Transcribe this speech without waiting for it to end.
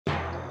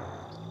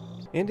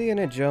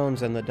Indiana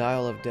Jones and the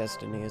Dial of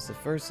Destiny is the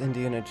first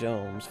Indiana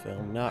Jones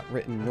film not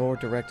written nor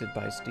directed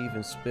by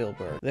Steven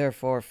Spielberg,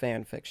 therefore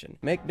fan fiction.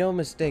 Make no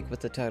mistake with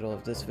the title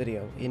of this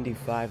video, Indy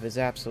 5 is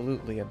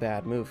absolutely a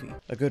bad movie.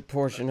 A good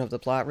portion of the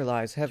plot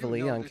relies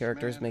heavily on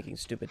characters making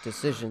stupid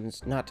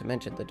decisions, not to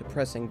mention the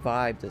depressing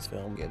vibe this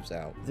film gives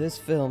out. This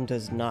film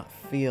does not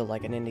feel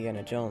like an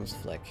Indiana Jones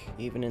flick.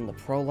 Even in the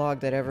prologue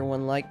that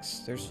everyone likes,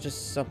 there's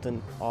just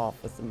something off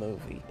with the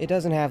movie. It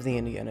doesn't have the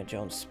Indiana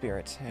Jones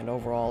spirit, and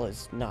overall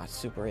is not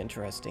super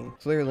interesting,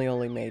 clearly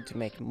only made to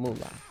make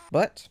moolah.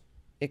 But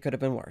it could have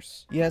been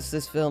worse. Yes,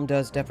 this film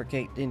does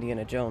deprecate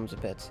Indiana Jones a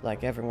bit,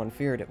 like everyone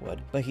feared it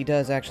would, but he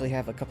does actually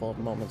have a couple of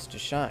moments to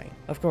shine.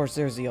 Of course,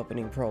 there's the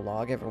opening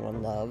prologue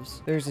everyone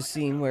loves. There's a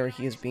scene where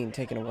he is being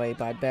taken away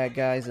by bad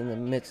guys in the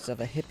midst of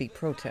a hippie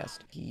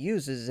protest. He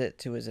uses it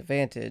to his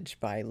advantage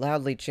by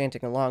loudly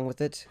chanting along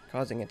with it,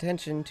 causing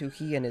attention to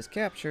he and his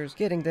captors,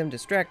 getting them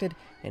distracted,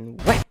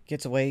 and whack!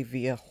 Gets away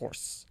via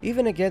horse.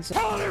 Even against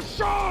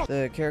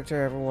the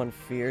character everyone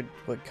feared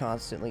would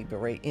constantly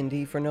berate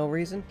Indy for no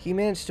reason, he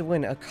managed to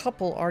win a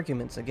couple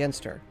arguments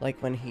against her,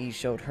 like when he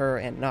showed her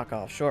and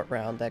knockoff Short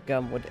Round that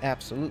Gum would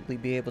absolutely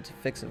be able to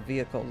fix a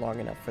vehicle long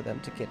enough for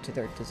them to get to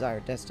their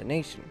desired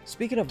destination.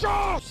 Speaking of,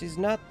 she's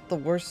not the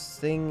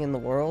worst thing in the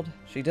world.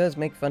 She does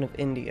make fun of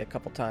Indy a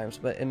couple times,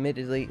 but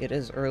admittedly it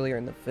is earlier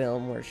in the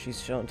film where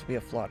she's shown to be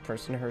a flawed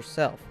person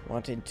herself,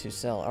 wanting to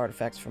sell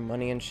artifacts for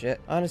money and shit.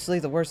 Honestly,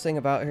 the worst thing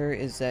about her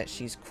is that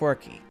she's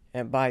quirky.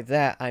 And by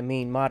that, I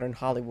mean modern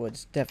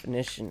Hollywood's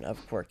definition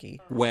of quirky.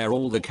 Where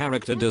all the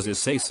character does is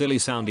say silly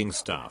sounding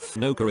stuff.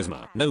 No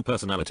charisma, no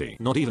personality,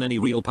 not even any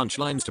real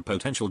punchlines to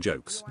potential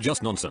jokes.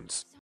 Just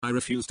nonsense. I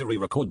refuse to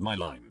re-record my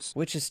lines.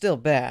 Which is still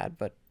bad,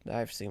 but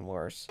I've seen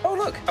worse. Oh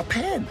look, a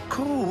pen!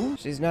 Cool!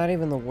 She's not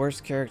even the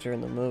worst character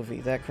in the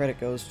movie. That credit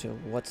goes to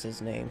what's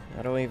his name.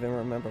 I don't even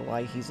remember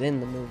why he's in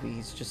the movie,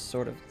 he's just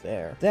sort of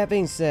there. That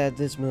being said,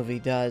 this movie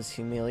does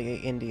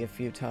humiliate Indy a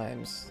few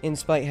times. In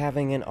spite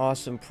having an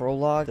awesome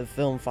prologue, the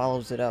film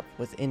follows it up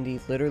with Indy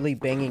literally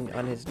banging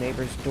on his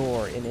neighbor's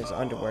door in his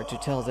underwear to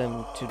tell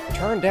them to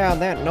turn down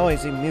that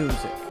noisy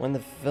music. When the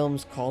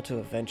film's call to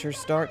adventure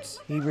starts,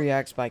 he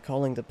reacts by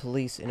calling the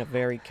police in a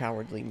very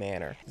cowardly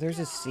manner. There's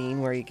a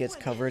scene where he gets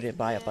covered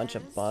by a bunch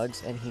of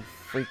bugs and he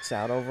freaks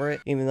out over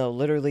it, even though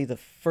literally the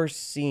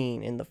first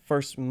scene in the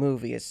first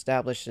movie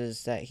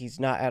establishes that he's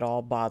not at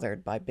all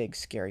bothered by big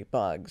scary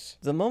bugs.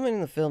 The moment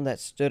in the film that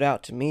stood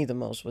out to me the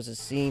most was a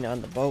scene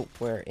on the boat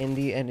where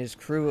Indy and his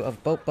crew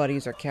of boat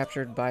buddies are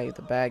captured by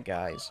the bad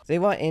guys. They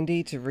want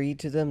Indy to read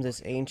to them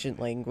this ancient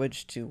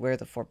language to where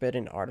the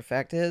forbidden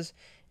artifact is,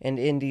 and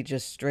Indy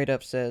just straight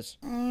up says,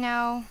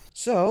 "No."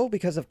 So,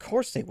 because of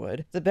course they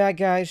would, the bad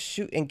guys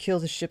shoot and kill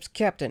the ship's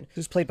captain,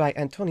 who's played by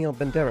Antonio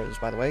Banderas,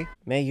 by the way.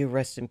 May you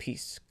rest in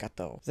peace,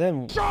 Gato.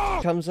 Then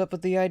comes up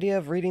with the idea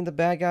of reading the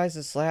bad guys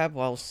a slab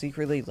while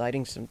secretly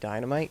lighting some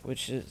dynamite,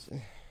 which is...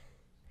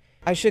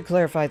 I should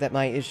clarify that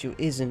my issue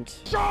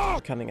isn't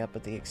coming up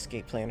with the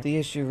escape plan. The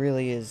issue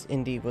really is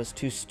Indy was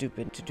too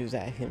stupid to do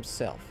that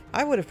himself.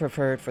 I would have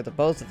preferred for the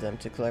both of them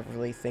to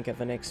cleverly think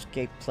of an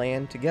escape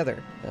plan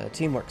together,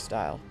 teamwork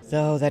style.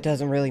 Though that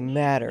doesn't really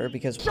matter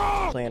because the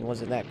plan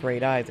wasn't that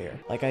great either.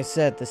 Like I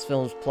said, this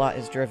film's plot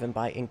is driven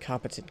by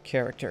incompetent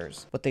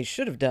characters. What they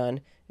should have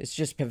done is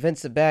just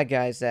convince the bad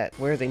guys that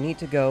where they need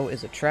to go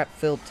is a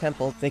trap-filled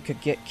temple they could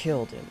get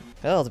killed in.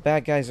 Hell, the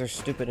bad guys are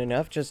stupid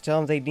enough, just tell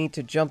them they need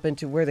to jump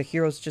into where the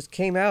heroes just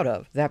came out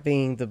of. That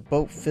being the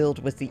boat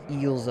filled with the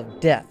eels of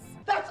death.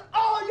 That's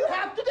all you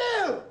have to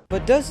do!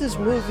 But does this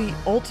movie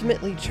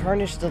ultimately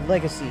tarnish the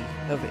legacy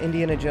of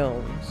Indiana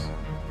Jones?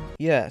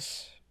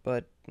 Yes,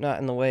 but not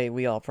in the way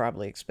we all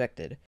probably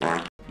expected.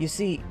 You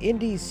see,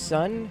 Indy's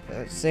son,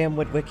 Sam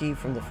Witwicky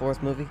from the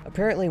fourth movie,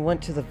 apparently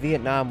went to the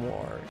Vietnam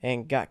War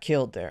and got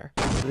killed there.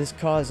 This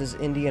causes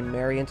Indy and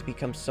Marion to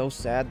become so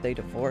sad they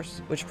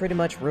divorce, which pretty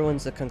much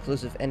ruins the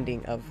conclusive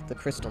ending of The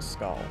Crystal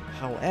Skull.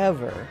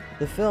 However,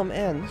 the film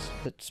ends,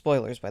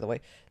 spoilers by the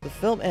way, the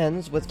film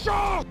ends with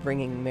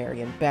bringing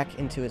Marion back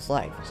into his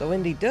life. So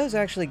Indy does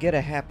actually get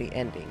a happy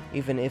ending,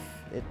 even if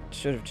it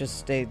should have just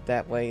stayed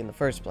that way in the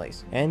first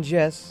place. And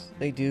yes,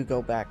 they do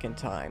go back in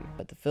time,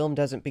 but the film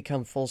doesn't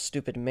become full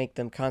stupid and make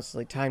them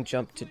constantly time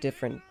jump to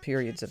different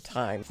periods of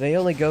time. They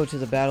only go to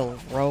the Battle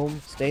of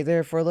Rome, stay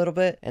there for a little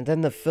bit, and then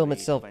the film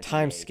itself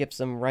time skips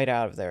them right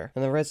out of there.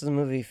 And the rest of the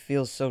movie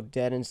feels so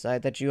dead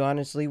inside that you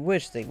honestly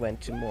wish they went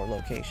to more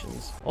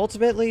locations.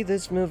 Ultimately,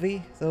 this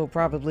movie, though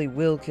probably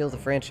will kill the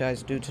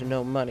franchise due to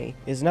no money,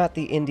 is not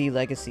the Indy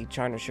legacy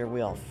tarnisher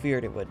we all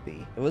feared it would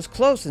be. It was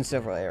close in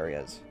several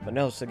areas, but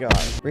no cigar.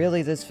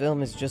 Really, this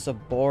film is just a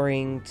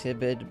boring,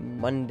 timid,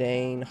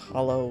 mundane,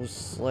 hollow,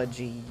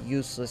 sludgy,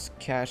 useless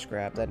cash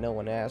grab that no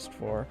one asked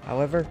for.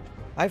 However,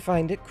 I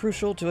find it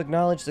crucial to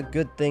acknowledge the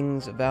good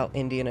things about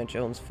Indiana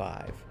Jones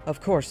 5.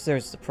 Of course,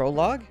 there's the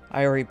prologue.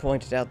 I already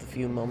pointed out the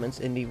few moments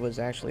Indy was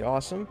actually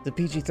awesome. The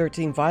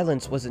PG-13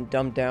 violence wasn't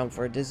dumbed down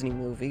for a Disney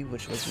movie,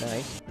 which was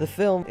nice. The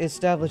film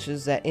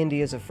establishes that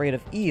Indy is afraid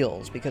of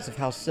eels because of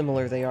how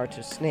similar they are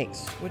to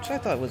snakes, which I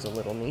thought was a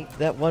little neat.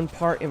 That one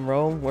part in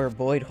Rome where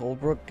Boyd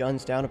Holbrook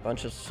guns down a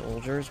bunch of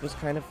soldiers was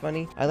kind of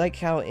funny. I like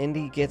how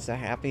Indy gets a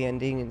happy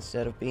ending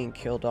instead of being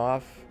killed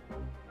off.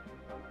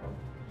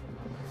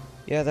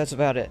 Yeah, that's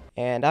about it.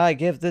 And I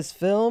give this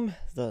film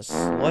the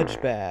Sludge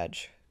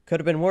Badge. Could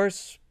have been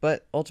worse,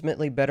 but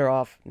ultimately better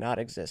off not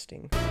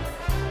existing.